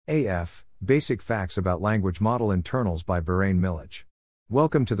AF, Basic Facts About Language Model Internals by Beren Millidge.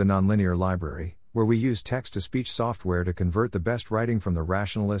 Welcome to the Nonlinear Library, where we use text-to-speech software to convert the best writing from the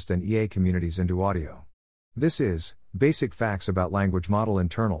rationalist and EA communities into audio. This is Basic Facts About Language Model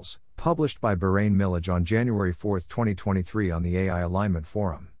Internals, published by Beren Millidge on January 4, 2023 on the AI Alignment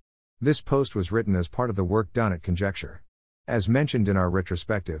Forum. This post was written as part of the work done at Conjecture. As mentioned in our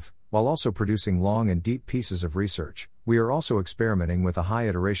retrospective, while also producing long and deep pieces of research, we are also experimenting with a high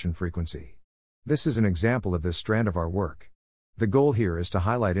iteration frequency. This is an example of this strand of our work. The goal here is to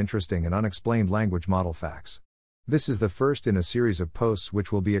highlight interesting and unexplained language model facts. This is the first in a series of posts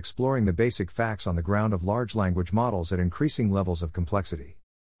which will be exploring the basic facts on the ground of large language models at increasing levels of complexity.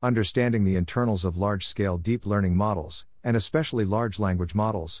 Understanding the internals of large-scale deep learning models, and especially large language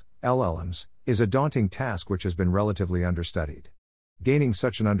models, LLMs, is a daunting task which has been relatively understudied. Gaining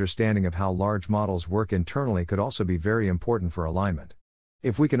such an understanding of how large models work internally could also be very important for alignment.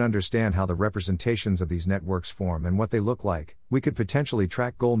 If we can understand how the representations of these networks form and what they look like, we could potentially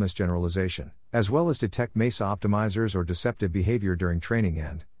track goal misgeneralization, as well as detect MESA optimizers or deceptive behavior during training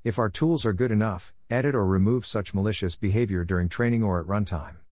and, if our tools are good enough, edit or remove such malicious behavior during training or at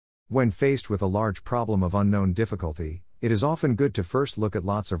runtime. When faced with a large problem of unknown difficulty, it is often good to first look at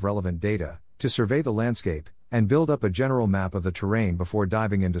lots of relevant data, to survey the landscape, and build up a general map of the terrain before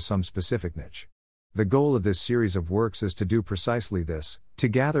diving into some specific niche. The goal of this series of works is to do precisely this, to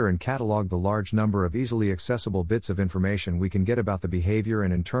gather and catalog the large number of easily accessible bits of information we can get about the behavior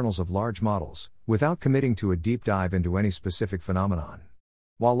and internals of large models, without committing to a deep dive into any specific phenomenon.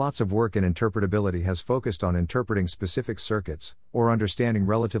 While lots of work in interpretability has focused on interpreting specific circuits, or understanding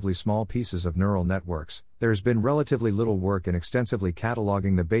relatively small pieces of neural networks, there has been relatively little work in extensively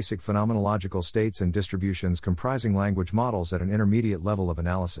cataloging the basic phenomenological states and distributions comprising language models at an intermediate level of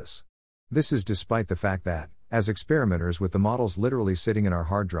analysis. This is despite the fact that, as experimenters with the models literally sitting in our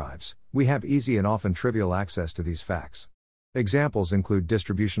hard drives, we have easy and often trivial access to these facts. Examples include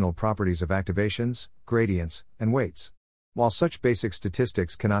distributional properties of activations, gradients, and weights. While such basic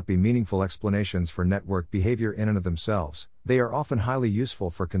statistics cannot be meaningful explanations for network behavior in and of themselves, they are often highly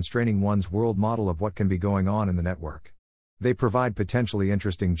useful for constraining one's world model of what can be going on in the network. They provide potentially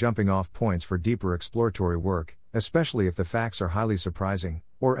interesting jumping-off points for deeper exploratory work, especially if the facts are highly surprising,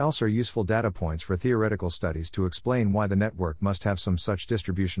 or else are useful data points for theoretical studies to explain why the network must have some such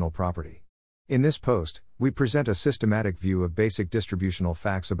distributional property. In this post, we present a systematic view of basic distributional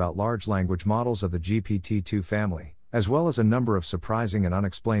facts about large language models of the GPT-2 family, as well as a number of surprising and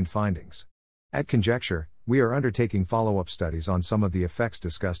unexplained findings. At Conjecture, we are undertaking follow-up studies on some of the effects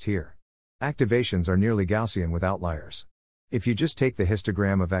discussed here. Activations are nearly Gaussian with outliers. If you just take the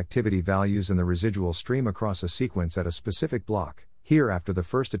histogram of activity values in the residual stream across a sequence at a specific block, here after the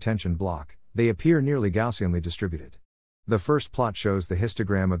first attention block, they appear nearly Gaussianly distributed. The first plot shows the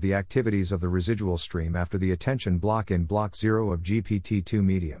histogram of the activities of the residual stream after the attention block in block 0 of GPT-2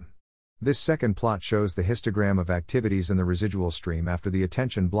 medium. This second plot shows the histogram of activities in the residual stream after the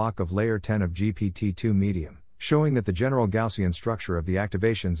attention block of layer 10 of GPT-2 medium, showing that the general Gaussian structure of the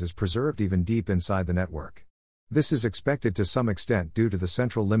activations is preserved even deep inside the network. This is expected to some extent due to the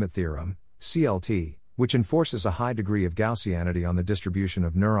central limit theorem, CLT, which enforces a high degree of Gaussianity on the distribution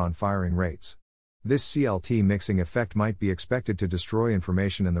of neuron firing rates. This CLT mixing effect might be expected to destroy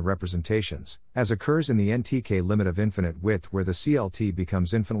information in the representations, as occurs in the NTK limit of infinite width where the CLT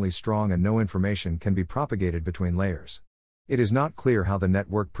becomes infinitely strong and no information can be propagated between layers. It is not clear how the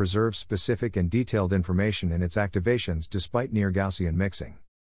network preserves specific and detailed information in its activations despite near Gaussian mixing.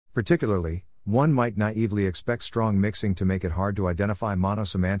 Particularly, one might naively expect strong mixing to make it hard to identify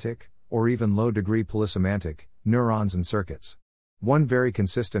monosemantic, or even low-degree polysemantic, neurons and circuits. One very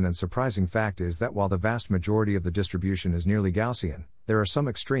consistent and surprising fact is that while the vast majority of the distribution is nearly Gaussian, there are some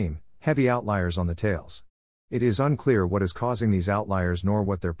extreme, heavy outliers on the tails. It is unclear what is causing these outliers nor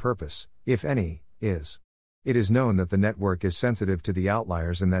what their purpose, if any, is. It is known that the network is sensitive to the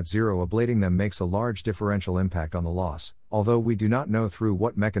outliers and that zero ablating them makes a large differential impact on the loss, although we do not know through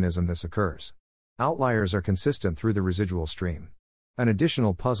what mechanism this occurs. Outliers are consistent through the residual stream. An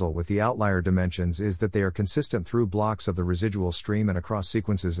additional puzzle with the outlier dimensions is that they are consistent through blocks of the residual stream and across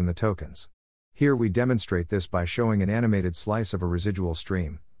sequences in the tokens. Here we demonstrate this by showing an animated slice of a residual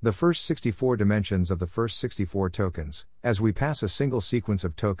stream, the first 64 dimensions of the first 64 tokens, as we pass a single sequence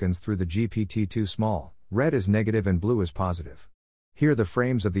of tokens through the GPT-2 small, red is negative and blue is positive. Here the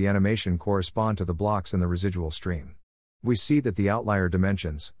frames of the animation correspond to the blocks in the residual stream. We see that the outlier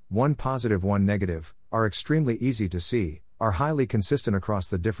dimensions, one positive, one negative, are extremely easy to see, are highly consistent across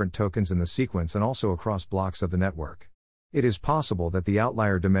the different tokens in the sequence and also across blocks of the network. It is possible that the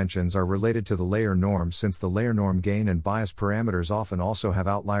outlier dimensions are related to the layer norm, since the layer norm gain and bias parameters often also have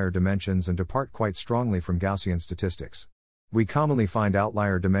outlier dimensions and depart quite strongly from Gaussian statistics. We commonly find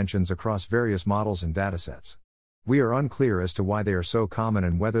outlier dimensions across various models and datasets. We are unclear as to why they are so common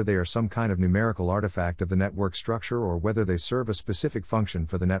and whether they are some kind of numerical artifact of the network structure or whether they serve a specific function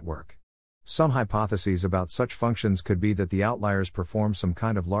for the network. Some hypotheses about such functions could be that the outliers perform some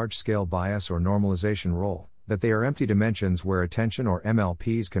kind of large-scale bias or normalization role, that they are empty dimensions where attention or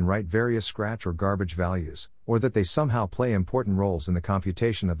MLPs can write various scratch or garbage values, or that they somehow play important roles in the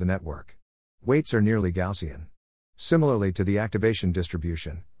computation of the network. Weights are nearly Gaussian. Similarly to the activation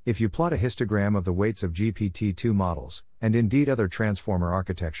distribution, if you plot a histogram of the weights of GPT-2 models, and indeed other transformer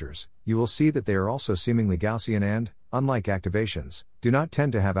architectures, you will see that they are also seemingly Gaussian and, unlike activations, do not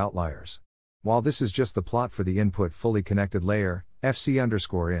tend to have outliers. While this is just the plot for the input fully connected layer,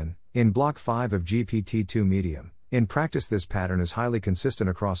 FC_in block 5 of GPT-2 medium, in practice this pattern is highly consistent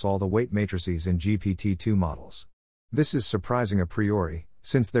across all the weight matrices in GPT-2 models. This is surprising a priori,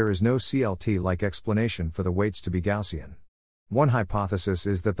 since there is no CLT-like explanation for the weights to be Gaussian. One hypothesis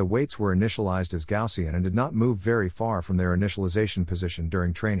is that the weights were initialized as Gaussian and did not move very far from their initialization position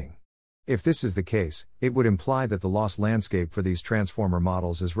during training. If this is the case, it would imply that the loss landscape for these transformer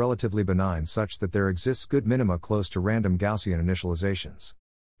models is relatively benign, such that there exists good minima close to random Gaussian initializations.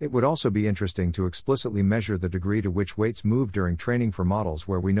 It would also be interesting to explicitly measure the degree to which weights move during training for models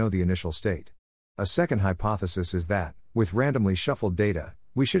where we know the initial state. A second hypothesis is that, with randomly shuffled data,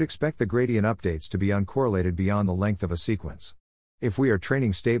 we should expect the gradient updates to be uncorrelated beyond the length of a sequence. If we are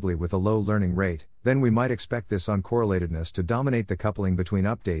training stably with a low learning rate, then we might expect this uncorrelatedness to dominate the coupling between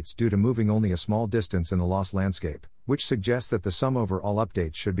updates due to moving only a small distance in the loss landscape, which suggests that the sum over all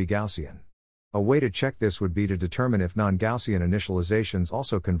updates should be Gaussian. A way to check this would be to determine if non-Gaussian initializations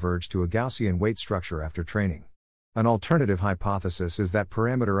also converge to a Gaussian weight structure after training. An alternative hypothesis is that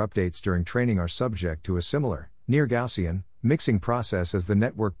parameter updates during training are subject to a similar, near Gaussian, mixing process as the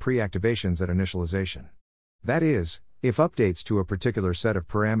network pre-activations at initialization. That is, if updates to a particular set of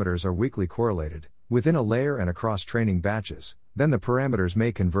parameters are weakly correlated, within a layer and across training batches, then the parameters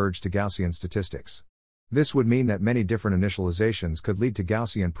may converge to Gaussian statistics. This would mean that many different initializations could lead to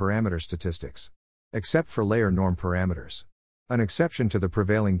Gaussian parameter statistics. Except for layer norm parameters. An exception to the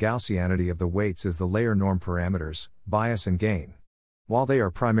prevailing Gaussianity of the weights is the layer norm parameters, bias and gain. While they are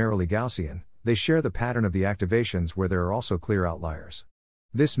primarily Gaussian, they share the pattern of the activations where there are also clear outliers.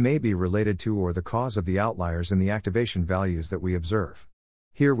 This may be related to or the cause of the outliers in the activation values that we observe.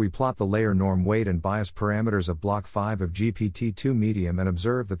 Here we plot the layer norm weight and bias parameters of block 5 of GPT-2 medium and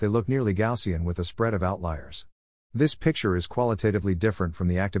observe that they look nearly Gaussian with a spread of outliers. This picture is qualitatively different from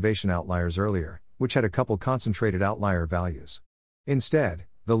the activation outliers earlier, which had a couple concentrated outlier values. Instead,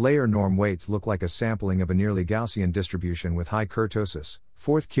 the layer norm weights look like a sampling of a nearly Gaussian distribution with high kurtosis,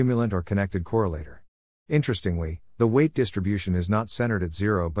 fourth cumulant or connected correlator. Interestingly, the weight distribution is not centered at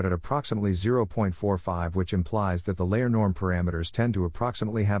 0 but at approximately 0.45, which implies that the layer norm parameters tend to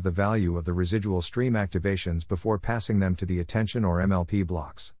approximately have the value of the residual stream activations before passing them to the attention or MLP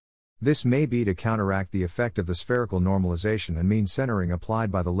blocks. This may be to counteract the effect of the spherical normalization and mean centering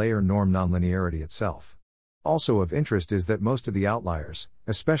applied by the layer norm nonlinearity itself. Also of interest is that most of the outliers,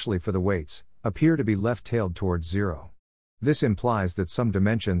 especially for the weights, appear to be left-tailed towards 0. This implies that some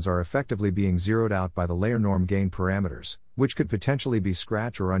dimensions are effectively being zeroed out by the layer norm gain parameters, which could potentially be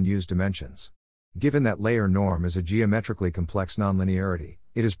scratch or unused dimensions. Given that layer norm is a geometrically complex nonlinearity,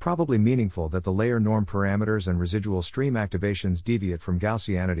 it is probably meaningful that the layer norm parameters and residual stream activations deviate from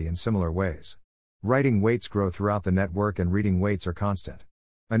Gaussianity in similar ways. Writing weights grow throughout the network and reading weights are constant.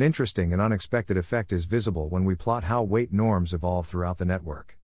 An interesting and unexpected effect is visible when we plot how weight norms evolve throughout the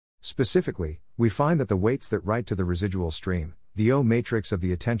network. Specifically, we find that the weights that write to the residual stream, the O matrix of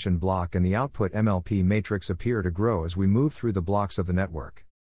the attention block and the output MLP matrix appear to grow as we move through the blocks of the network.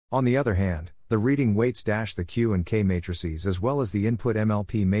 On the other hand, the reading weights the Q and K matrices as well as the input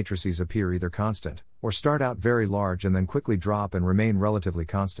MLP matrices appear either constant, or start out very large and then quickly drop and remain relatively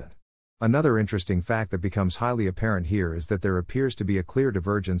constant. Another interesting fact that becomes highly apparent here is that there appears to be a clear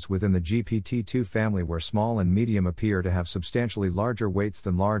divergence within the GPT-2 family where small and medium appear to have substantially larger weights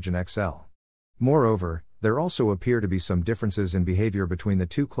than large and XL. Moreover, there also appear to be some differences in behavior between the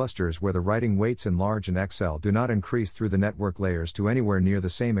two clusters where the writing weights in large and XL do not increase through the network layers to anywhere near the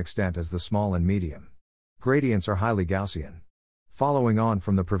same extent as the small and medium. Gradients are highly Gaussian. Following on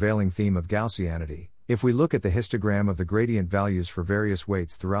from the prevailing theme of Gaussianity, if we look at the histogram of the gradient values for various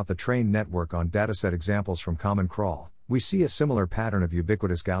weights throughout the trained network on dataset examples from Common Crawl, we see a similar pattern of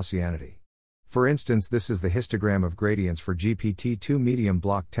ubiquitous Gaussianity. For instance, this is the histogram of gradients for GPT-2 medium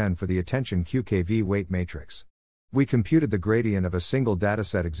block 10 for the attention QKV weight matrix. We computed the gradient of a single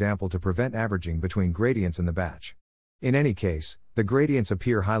dataset example to prevent averaging between gradients in the batch. In any case, the gradients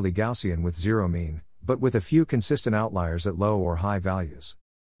appear highly Gaussian with zero mean, but with a few consistent outliers at low or high values.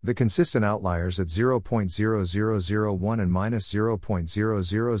 The consistent outliers at 0.0001 and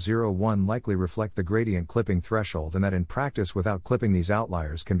 -0.0001 likely reflect the gradient clipping threshold, and that in practice without clipping these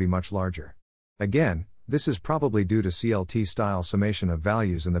outliers can be much larger. Again, this is probably due to CLT-style summation of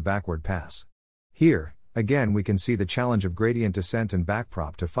values in the backward pass. Here, again we can see the challenge of gradient descent and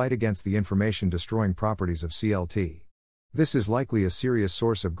backprop to fight against the information-destroying properties of CLT. This is likely a serious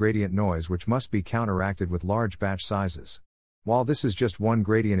source of gradient noise which must be counteracted with large batch sizes. While this is just one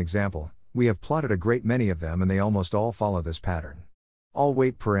gradient example, we have plotted a great many of them and they almost all follow this pattern. All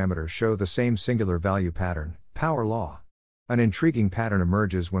weight parameters show the same singular value pattern, power law. An intriguing pattern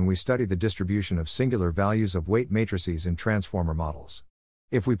emerges when we study the distribution of singular values of weight matrices in transformer models.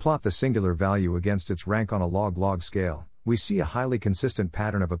 If we plot the singular value against its rank on a log-log scale, we see a highly consistent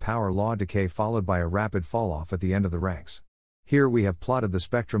pattern of a power law decay followed by a rapid falloff at the end of the ranks. Here we have plotted the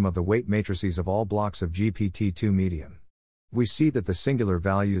spectrum of the weight matrices of all blocks of GPT-2 medium. We see that the singular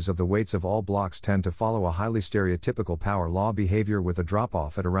values of the weights of all blocks tend to follow a highly stereotypical power law behavior with a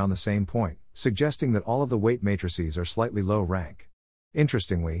drop-off at around the same point, suggesting that all of the weight matrices are slightly low rank.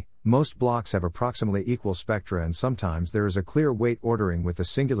 Interestingly, most blocks have approximately equal spectra and sometimes there is a clear weight ordering with the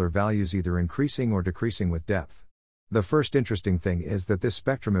singular values either increasing or decreasing with depth. The first interesting thing is that this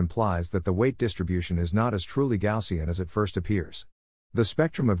spectrum implies that the weight distribution is not as truly Gaussian as it first appears. The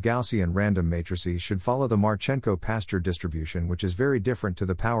spectrum of Gaussian random matrices should follow the Marchenko-Pastur distribution, which is very different to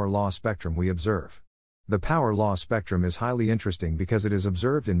the power law spectrum we observe. The power law spectrum is highly interesting because it is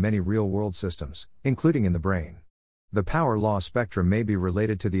observed in many real-world systems, including in the brain. The power law spectrum may be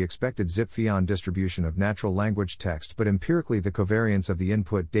related to the expected Zipf-Fion distribution of natural language text, but empirically the covariance of the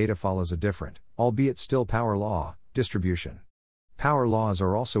input data follows a different, albeit still power law, distribution. Power laws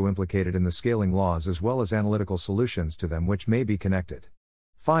are also implicated in the scaling laws as well as analytical solutions to them which may be connected.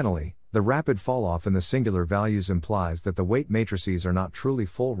 Finally, the rapid falloff in the singular values implies that the weight matrices are not truly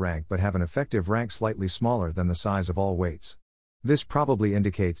full rank but have an effective rank slightly smaller than the size of all weights. This probably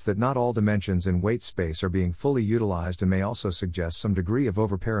indicates that not all dimensions in weight space are being fully utilized and may also suggest some degree of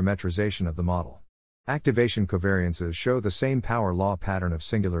overparametrization of the model. Activation covariances show the same power law pattern of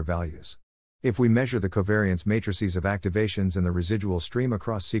singular values. If we measure the covariance matrices of activations in the residual stream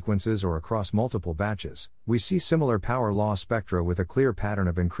across sequences or across multiple batches, we see similar power law spectra with a clear pattern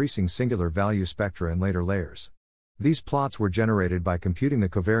of increasing singular value spectra in later layers. These plots were generated by computing the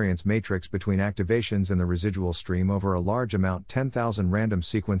covariance matrix between activations in the residual stream over a large amount 10,000 random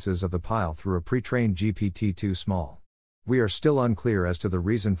sequences of the pile through a pre-trained GPT-2 small. We are still unclear as to the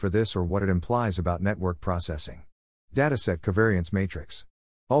reason for this or what it implies about network processing. Dataset covariance matrix.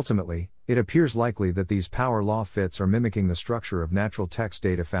 Ultimately, it appears likely that these power law fits are mimicking the structure of natural text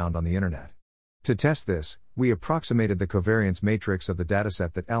data found on the internet. To test this, we approximated the covariance matrix of the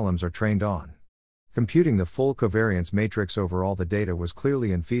dataset that LMs are trained on. Computing the full covariance matrix over all the data was clearly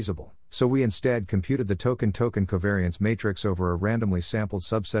infeasible, so we instead computed the token-token covariance matrix over a randomly sampled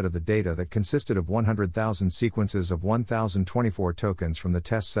subset of the data that consisted of 100,000 sequences of 1,024 tokens from the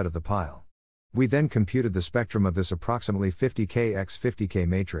test set of the pile. We then computed the spectrum of this approximately 50K x 50K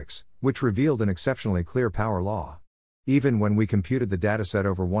matrix, which revealed an exceptionally clear power law. Even when we computed the dataset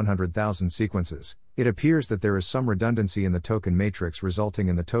over 100,000 sequences, it appears that there is some redundancy in the token matrix resulting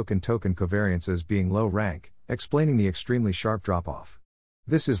in the token-token covariances being low rank, explaining the extremely sharp drop-off.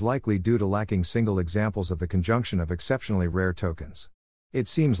 This is likely due to lacking single examples of the conjunction of exceptionally rare tokens. It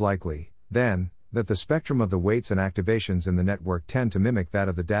seems likely, then, that the spectrum of the weights and activations in the network tend to mimic that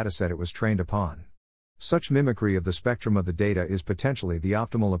of the dataset it was trained upon. Such mimicry of the spectrum of the data is potentially the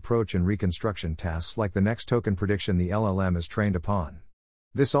optimal approach in reconstruction tasks like the next token prediction the LLM is trained upon.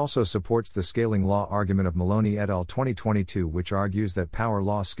 This also supports the scaling law argument of Maloney et al. 2022, which argues that power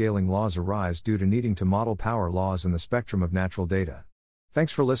law scaling laws arise due to needing to model power laws in the spectrum of natural data.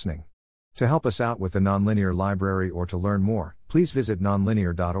 Thanks for listening. To help us out with the nonlinear library or to learn more, please visit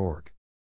nonlinear.org.